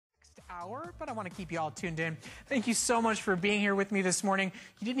hour, but I want to keep you all tuned in. Thank you so much for being here with me this morning.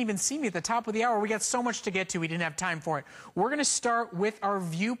 You didn't even see me at the top of the hour. We got so much to get to. We didn't have time for it. We're going to start with our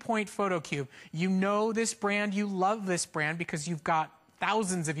VuPoint Photo Cube. You know this brand. You love this brand because you've got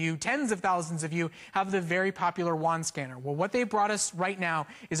thousands of you, tens of thousands of you have the very popular wand scanner. Well, what they brought us right now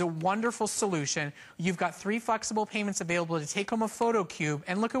is a wonderful solution. You've got 3 flexible payments available to take home a photo cube,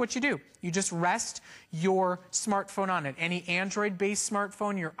 and look at what you do. You just rest your smartphone on it. Any Android-based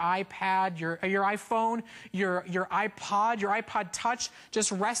smartphone, your iPad, your iPhone, your iPod, your iPod Touch,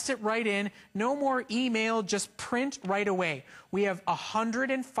 just rest it right in. No more email, just print right away. We have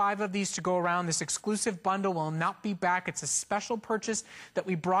 105 of these to go around. This exclusive bundle will not be back. It's a special purchase that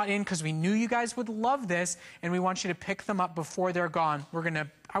we brought in because we knew you guys would love this, and we want you to pick them up before they're gone. We're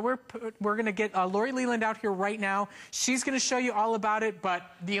gonna get Lori Leland out here right now. She's gonna show you all about it,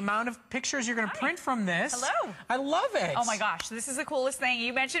 but the amount of pictures you're gonna print from this. Hello. I love it. Oh my gosh, this is the coolest thing.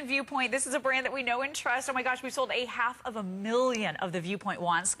 You mentioned VuPoint. This is a brand that we know and trust. Oh my gosh, we've sold 500,000 of the VuPoint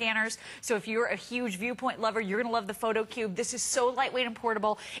wand scanners. So if you're a huge VuPoint lover, you're gonna love the Photo Cube. This is so lightweight and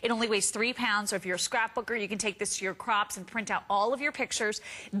portable. It only weighs 3 pounds. So if you're a scrapbooker, you can take this to your crops and print out all of your pictures.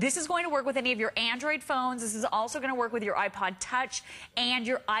 This is going to work with any of your Android phones. This is also gonna work with your iPod Touch and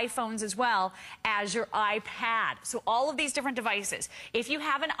your iPhones as well as your iPad. So all of these different devices. If you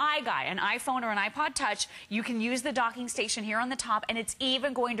have an iGuy, an iPhone or an iPod Touch, you can use the docking station here on the top, and it's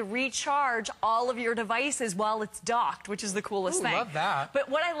even going to recharge all of your devices while it's docked, which is the coolest thing. Love that. But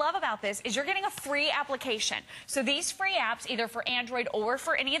what I love about this is you're getting a free application. So these free apps, either for Android or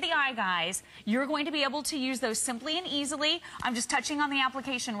for any of the iGuys, you're going to be able to use those simply and easily. I'm just touching on the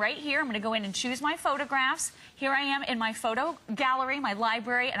application right here. I'm going to go in and choose my photographs. Here I am in my photo gallery, my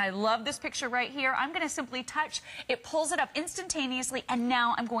library, and I love this picture right here. I'm going to simply touch. It pulls it up instantaneously, and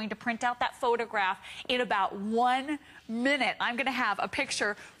now I'm going to print out that photograph in about 1 minute. I'm going to have a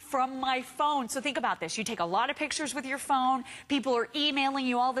picture from my phone. So think about this. You take a lot of pictures with your phone. People are emailing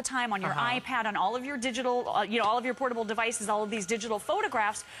you all the time on your iPad, on all of your digital, all of your portable devices, all of these digital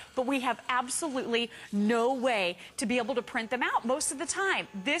photographs, but we have absolutely no way to be able to print them out most of the time.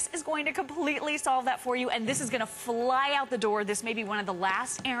 This is going to completely solve that for you, and this is going to fly out the door. This may be one of the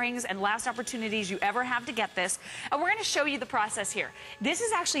last airings and last opportunities you ever have to get this. And we're going to show you the process here. This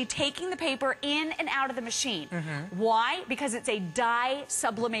is actually taking the paper in and out of the machine. Why? Because it's a dye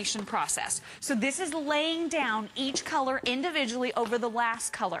sublimation process. So this is laying down each color individually over the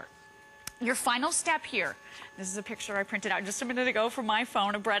last color. Your final step here, this is a picture I printed out just a minute ago from my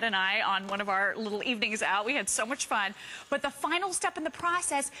phone of Brett and I on one of our little evenings out. We had so much fun. But the final step in the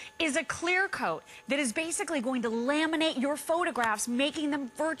process is a clear coat that is basically going to laminate your photographs, making them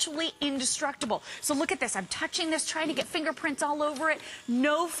virtually indestructible. So look at this. I'm touching this, trying to get fingerprints all over it.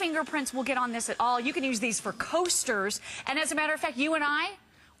 No fingerprints will get on this at all. You can use these for coasters. And as a matter of fact, you and I,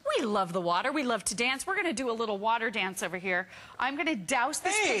 we love the water. We love to dance. We're going to do a little water dance over here. I'm going to douse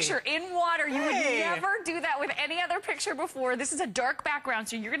this picture in water. You would never do that with any other picture before. This is a dark background,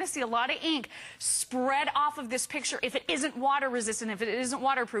 so you're going to see a lot of ink spread off of this picture if it isn't water resistant, if it isn't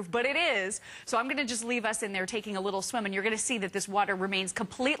waterproof, but it is. So I'm going to just leave us in there taking a little swim, and you're going to see that this water remains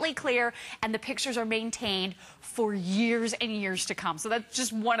completely clear, and the pictures are maintained for years and years to come. So that's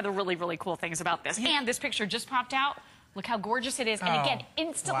just one of the really, really cool things about this. And this picture just popped out. Look how gorgeous it is. And again,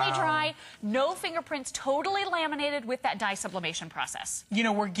 instantly dry, no fingerprints, totally laminated with that dye sublimation process. You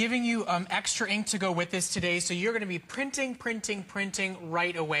know, we're giving you extra ink to go with this today, so you're going to be printing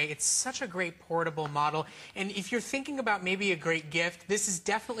right away. It's such a great portable model. And if you're thinking about maybe a great gift, this is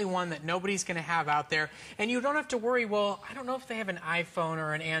definitely one that nobody's going to have out there. And you don't have to worry, well, I don't know if they have an iPhone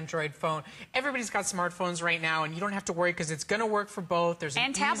or an Android phone. Everybody's got smartphones right now, and you don't have to worry because it's going to work for both. There's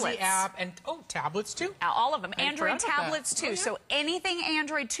an easy app. And tablets too. All of them. Android tablets too. So anything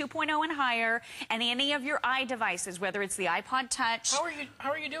Android 2.0 and higher, and any of your iDevices, whether it's the iPod Touch.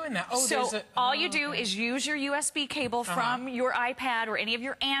 How are you doing that? All you do is use your USB cable from your iPad or any of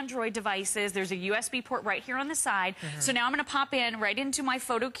your Android devices. There's a USB port right here on the side. So now I'm going to pop in right into my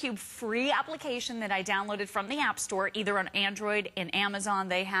Photo Cube free application that I downloaded from the App Store, either on Android and Amazon,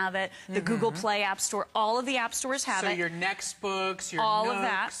 they have it. The Google Play App Store, all of the app stores have it. So your Nextbooks, your all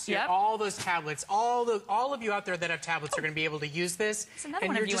Nooks, of that, all those tablets, all of you out there that have tablets are going to be able to use this. It's another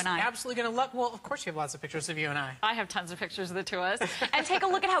one of you and I. You're just absolutely going to love. Well, of course you have lots of pictures of you and I. I have tons of pictures of the two of us. And take a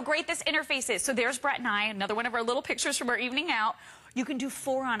look at how great this interface is. So there's Brett and I, another one of our little pictures from our evening out. You can do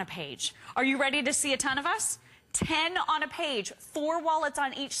 4 on a page. Are you ready to see a ton of us? 10 on a page, 4 wallets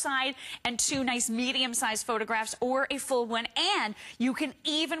on each side, and 2 nice medium-sized photographs or a full one. And you can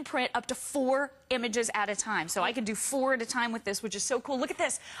even print up to 4 images at a time. So I can do 4 at a time with this, which is so cool. Look at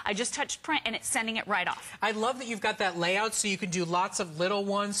this. I just touched print and it's sending it right off. I love that you've got that layout so you can do lots of little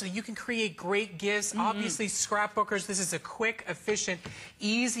ones, so you can create great gifts. Obviously, scrapbookers, this is a quick, efficient,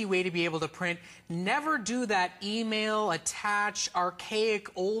 easy way to be able to print. Never do that email, attach, archaic,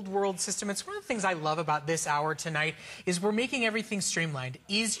 old world system. It's one of the things I love about this hour tonight is we're making everything streamlined,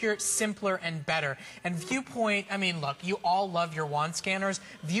 easier, simpler, and better. And VuPoint, I mean, look, you all love your wand scanners.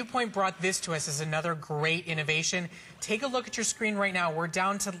 VuPoint brought this to us as another great innovation. Take a look at your screen right now. We're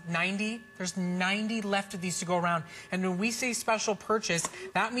down to 90. There's 90 left of these to go around. And when we say special purchase,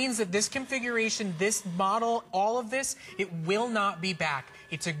 that means that this configuration, this model, all of this, it will not be back.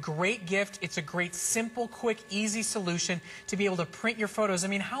 It's a great gift. It's a great, simple, quick, easy solution to be able to print your photos. I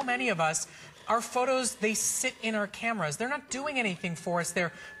mean, how many of us, our photos, they sit in our cameras. They're not doing anything for us.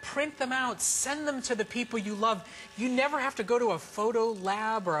 They're print them out, send them to the people you love. You never have to go to a photo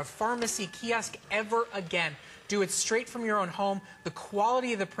lab or a pharmacy kiosk ever again. Do it straight from your own home. The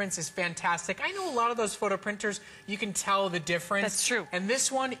quality of the prints is fantastic. I know a lot of those photo printers, you can tell the difference. That's true. And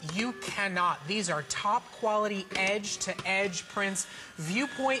this one, you cannot. These are top quality edge-to-edge prints.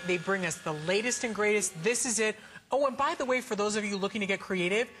 VuPoint, they bring us the latest and greatest. This is it. Oh, and by the way, for those of you looking to get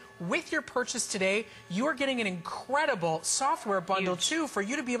creative, with your purchase today, you are getting an incredible software bundle, too, for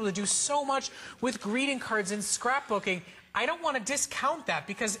you to be able to do so much with greeting cards and scrapbooking. I don't want to discount that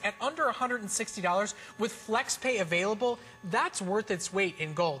because at under $160 with FlexPay available, that's worth its weight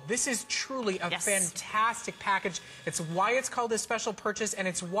in gold. This is truly a fantastic package. It's why it's called a special purchase, and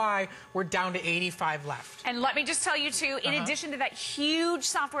it's why we're down to 85 left. And let me just tell you, too, in addition to that huge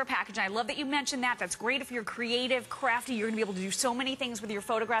software package, I love that you mentioned that. That's great if you're creative, crafty. You're going to be able to do so many things with your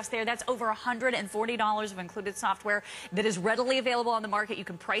photographs there. That's over $140 of included software that is readily available on the market. You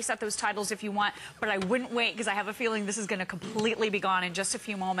can price out those titles if you want, but I wouldn't wait because I have a feeling this is going to completely be gone in just a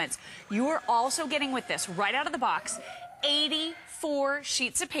few moments. You are also getting with this, right out of the box, 84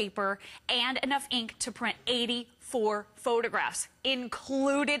 sheets of paper and enough ink to print 84 photographs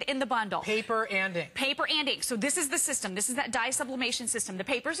included in the bundle. Paper and ink. Paper and ink. So this is the system. This is that dye sublimation system. The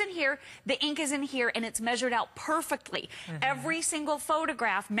paper's in here, the ink is in here, and it's measured out perfectly. Every single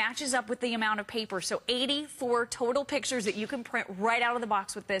photograph matches up with the amount of paper. So 84 total pictures that you can print right out of the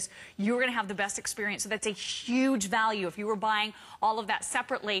box with this. You're going to have the best experience. So that's a huge value. If you were buying all of that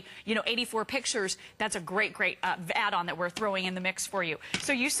separately, you know, 84 pictures, that's a great, great add-on that we're throwing in the mix for you.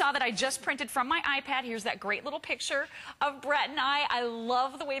 So you saw that I just printed from my iPad. Here's that great little picture of Brett and I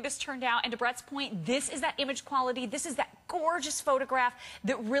love the way this turned out. And to Brett's point, this is that image quality. This is that gorgeous photograph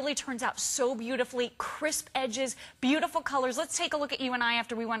that really turns out so beautifully. Crisp edges, beautiful colors. Let's take a look at you and I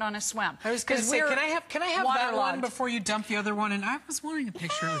after we went on a swim. I was going to say, can I have that one before you dump the other one? And I was wanting a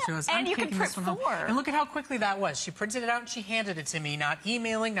picture of it to us. And you can print 4. And look at how quickly that was. She printed it out and she handed it to me, not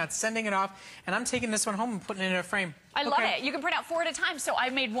emailing, not sending it off. And I'm taking this one home and putting it in a frame. I love it. You can print out 4 at a time. So I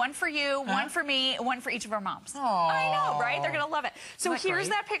made one for you, one for me, one for each of our moms. Aww. I know, right? They're going to love it. So here's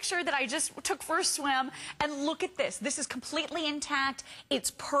that picture that I just took for a swim. And look at this. This is completely intact.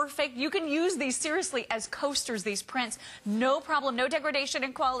 It's perfect. You can use these seriously as coasters, these prints. No problem. No degradation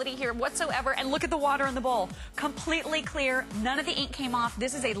in quality here whatsoever. And look at the water in the bowl. Completely clear. None of the ink came off.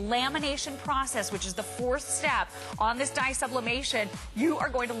 This is a lamination process, which is the 4th step on this dye sublimation. You are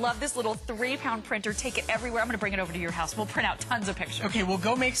going to love this little 3-pound printer. Take it everywhere. I'm going to bring it over to your house. We'll print out tons of pictures. Okay, we'll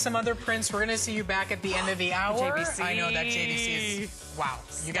go make some other prints. We're going to see you back at the end of the hour. JBC. I know that JBC is, wow.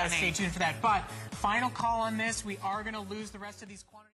 You got to stay tuned for that. But final call on this. We are going to lose the rest of these quantities.